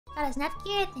Got a snap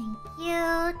gear, thank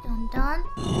you. Dun dun.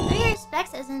 3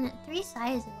 specs as in 3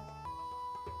 sizes.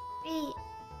 3.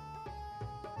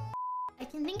 I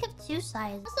can think of 2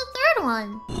 sizes. What's the third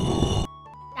one?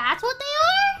 That's what they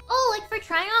are? Oh, like for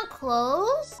trying on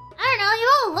clothes? I don't know, you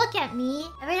all look at me.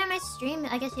 Every time I stream,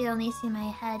 I guess you only see my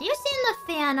head. You've seen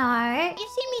the fan art. You've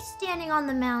seen me standing on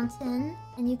the mountain.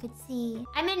 And you could see.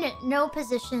 I'm in no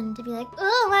position to be like,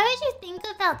 oh, why would you think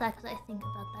about that? Because I think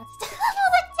about that stuff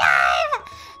all the time.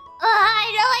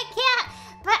 I know I can't.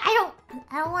 But I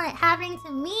don't want it happening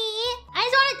to me. I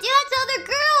just want to do that to other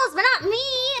girls, but not me.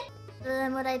 So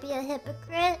then would I be a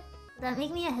hypocrite? Would that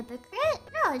make me a hypocrite?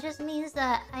 No, it just means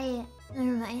that I...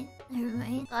 Never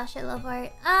mind. Gosh, I love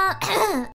art.